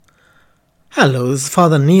Hello, this is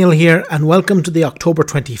Father Neil here, and welcome to the October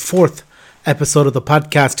 24th episode of the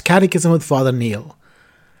podcast Catechism with Father Neil.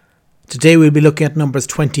 Today we'll be looking at numbers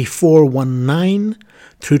 2419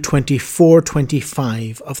 through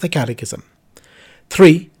 2425 of the Catechism.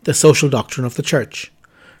 3. The Social Doctrine of the Church.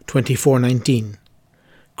 2419.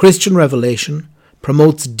 Christian revelation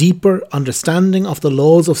promotes deeper understanding of the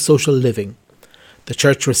laws of social living. The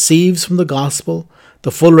Church receives from the Gospel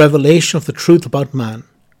the full revelation of the truth about man.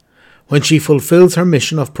 When she fulfills her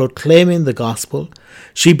mission of proclaiming the gospel,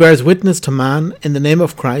 she bears witness to man in the name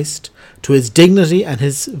of Christ, to his dignity and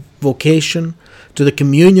his vocation, to the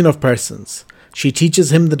communion of persons. She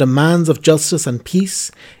teaches him the demands of justice and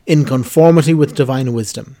peace in conformity with divine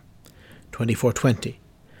wisdom. 2420.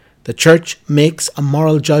 The Church makes a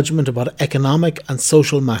moral judgment about economic and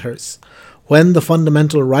social matters, when the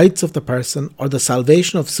fundamental rights of the person or the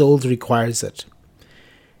salvation of souls requires it.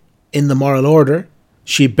 In the moral order,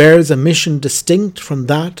 she bears a mission distinct from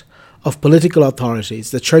that of political authorities.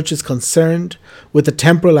 The Church is concerned with the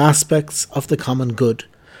temporal aspects of the common good,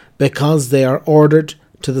 because they are ordered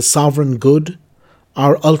to the sovereign good,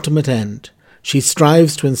 our ultimate end. She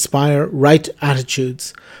strives to inspire right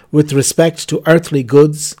attitudes with respect to earthly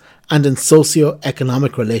goods and in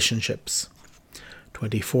socio-economic relationships.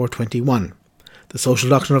 2421. The social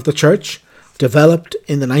doctrine of the Church developed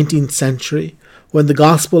in the 19th century when the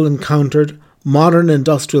gospel encountered modern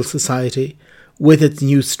industrial society with its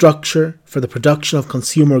new structure for the production of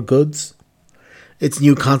consumer goods, its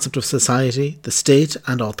new concept of society, the state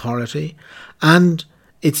and authority, and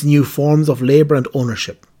its new forms of labour and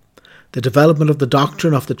ownership. The development of the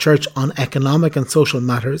doctrine of the Church on economic and social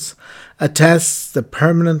matters attests the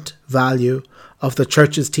permanent value of the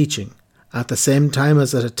Church's teaching, at the same time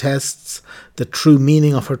as it attests the true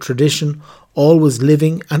meaning of her tradition, always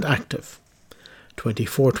living and active.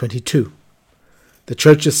 2422. The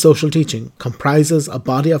Church's social teaching comprises a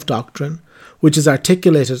body of doctrine which is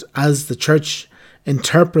articulated as the Church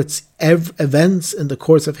interprets events in the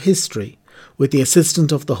course of history with the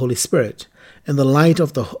assistance of the Holy Spirit in the light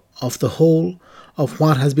of the whole of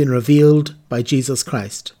what has been revealed by Jesus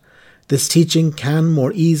Christ. This teaching can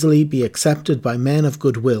more easily be accepted by men of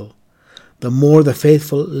good will, the more the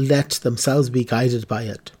faithful let themselves be guided by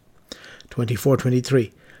it.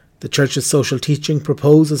 2423. The Church's social teaching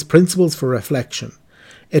proposes principles for reflection.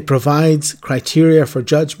 It provides criteria for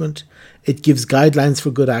judgment. It gives guidelines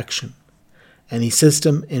for good action. Any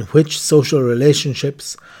system in which social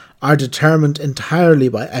relationships are determined entirely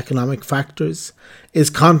by economic factors is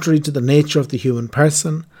contrary to the nature of the human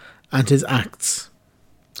person and his acts.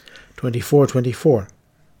 2424.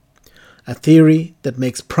 A theory that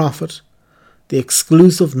makes profit the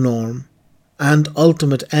exclusive norm and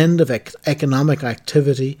ultimate end of economic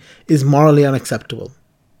activity is morally unacceptable.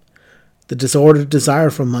 The disordered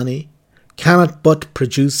desire for money cannot but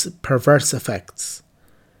produce perverse effects.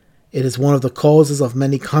 It is one of the causes of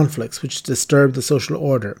many conflicts which disturb the social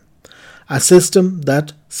order. A system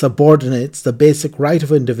that subordinates the basic right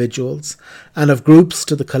of individuals and of groups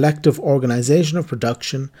to the collective organization of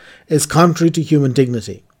production is contrary to human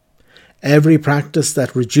dignity. Every practice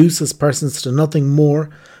that reduces persons to nothing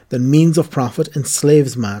more than means of profit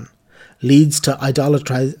enslaves man, leads to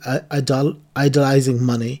idolizing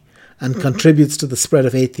money, and contributes to the spread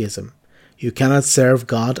of atheism. You cannot serve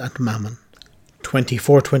God and mammon.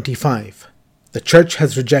 2425. The Church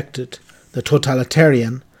has rejected the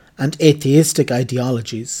totalitarian and atheistic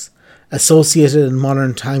ideologies associated in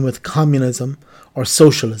modern time with communism or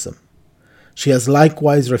socialism. She has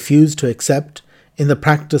likewise refused to accept, in the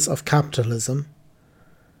practice of capitalism,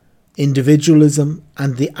 individualism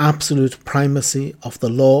and the absolute primacy of the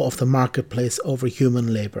law of the marketplace over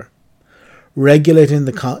human labour. Regulating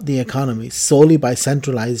the economy solely by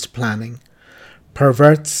centralised planning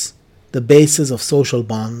perverts the basis of social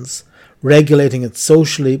bonds. Regulating it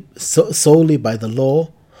solely by the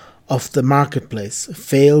law of the marketplace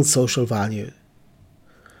fails social value.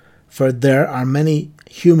 For there are many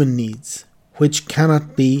human needs which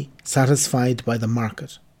cannot be satisfied by the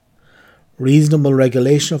market. Reasonable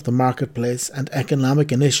regulation of the marketplace and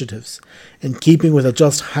economic initiatives in keeping with a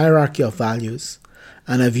just hierarchy of values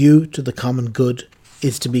and a view to the common good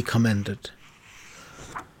is to be commended.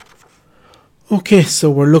 Okay, so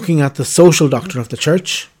we're looking at the social doctrine of the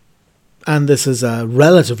Church, and this is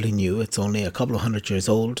relatively new. It's only a couple of 100 years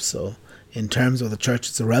old, so in terms of the Church,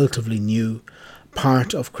 it's a relatively new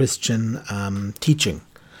part of Christian teaching.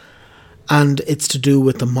 And it's to do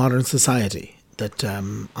with the modern society, that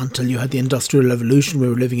until you had the Industrial Revolution, we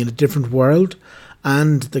were living in a different world,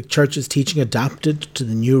 and the Church's teaching adapted to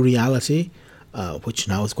the new reality, which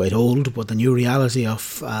now is quite old, but the new reality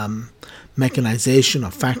of mechanization,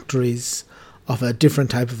 of factories, a different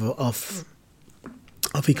type of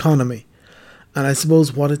economy. And I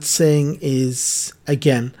suppose what it's saying is,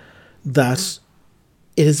 again, that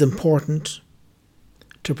it is important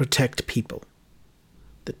to protect people.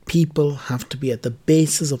 That people have to be at the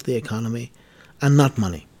basis of the economy and not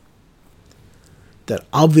money. That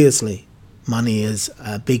obviously money is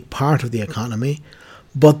a big part of the economy,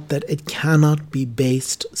 but that it cannot be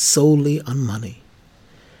based solely on money.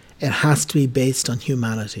 It has to be based on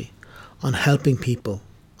humanity, on helping people,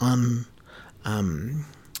 on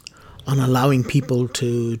allowing people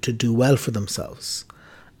to do well for themselves.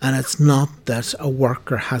 And it's not that a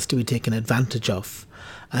worker has to be taken advantage of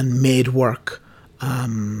and made work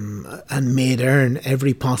and made earn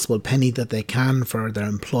every possible penny that they can for their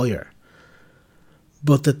employer.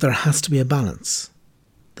 But that there has to be a balance.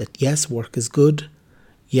 That yes, work is good.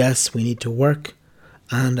 Yes, we need to work.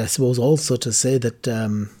 And I suppose also to say that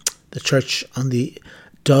the church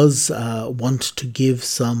does want to give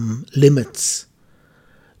some limits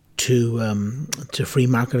to free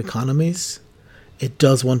market economies. It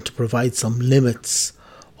does want to provide some limits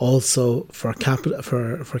also for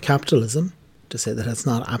capitalism, to say that it's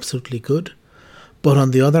not absolutely good. But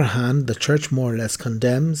on the other hand, the church more or less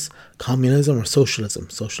condemns communism or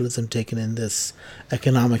socialism taken in this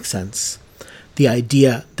economic sense. The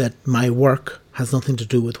idea that my work has nothing to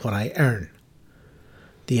do with what I earn.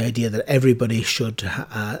 The idea that everybody should,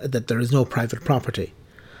 that there is no private property,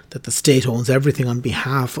 that the state owns everything on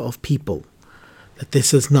behalf of people, that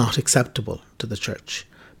this is not acceptable to the church.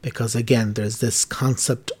 Because again, there's this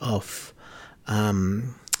concept of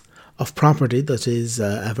property that is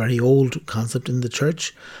a very old concept in the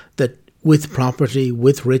church, that with property,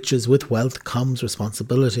 with riches, with wealth comes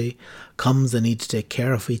responsibility, comes the need to take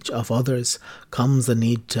care of others, comes the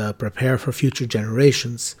need to prepare for future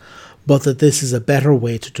generations, but that this is a better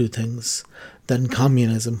way to do things than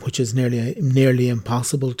communism, which is nearly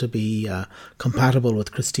impossible to be compatible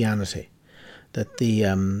with Christianity. That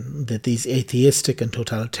these atheistic and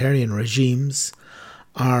totalitarian regimes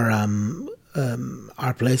are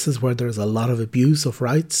places where there's a lot of abuse of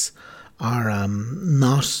rights, are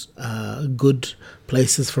not good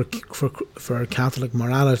places for Catholic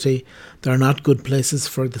morality. They're not good places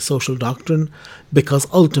for the social doctrine, because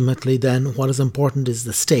ultimately then what is important is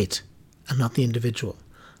the state and not the individual,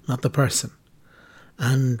 not the person.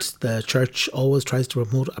 And the church always tries to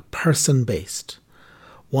promote a person-based,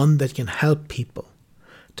 one that can help people,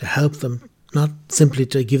 to help them, not simply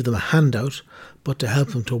to give them a handout, but to help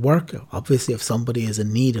them to work. Obviously, if somebody is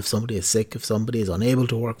in need, if somebody is sick, if somebody is unable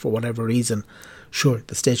to work for whatever reason, sure,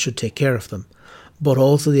 the state should take care of them. But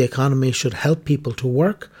also the economy should help people to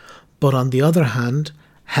work, but on the other hand,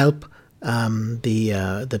 help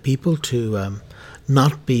the people to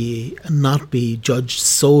not be judged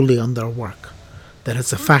solely on their work. That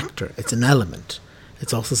it's a factor, it's an element.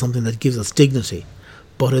 It's also something that gives us dignity,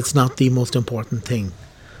 but it's not the most important thing.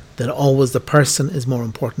 That always the person is more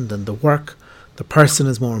important than the work, the person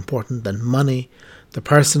is more important than money, the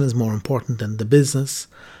person is more important than the business.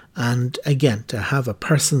 And again, to have a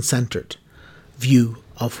person-centered view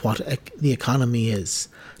of what the economy is,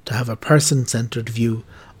 to have a person-centered view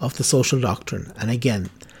of the social doctrine. And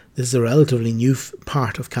again, this is a relatively new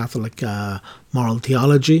part of Catholic moral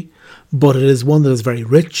theology, but it is one that is very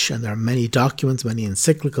rich, and there are many documents, many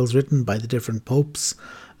encyclicals written by the different popes,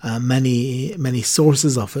 many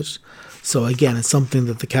sources of it. So again, it's something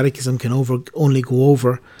that the Catechism can only go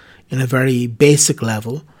over in a very basic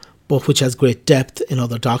level, but which has great depth in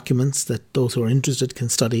other documents that those who are interested can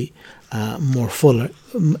study in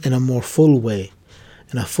a fuller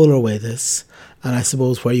way this. And I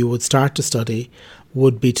suppose where you would start to study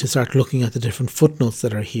would be to start looking at the different footnotes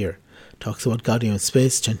that are here. It talks about Gaudium et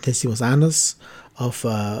Spes, Centesimus Annus of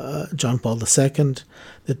John Paul II,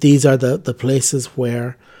 that these are the places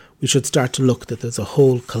where we should start to look, that there's a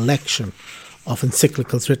whole collection of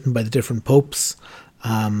encyclicals written by the different popes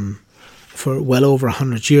for well over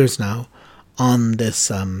 100 years now on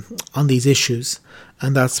these issues,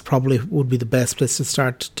 and that's probably would be the best place to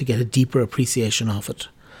start to get a deeper appreciation of it.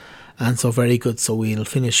 And so very good. So we'll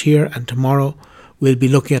finish here, and tomorrow we'll be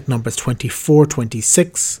looking at numbers 24,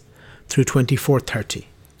 26 through 24, 30.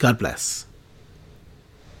 God bless.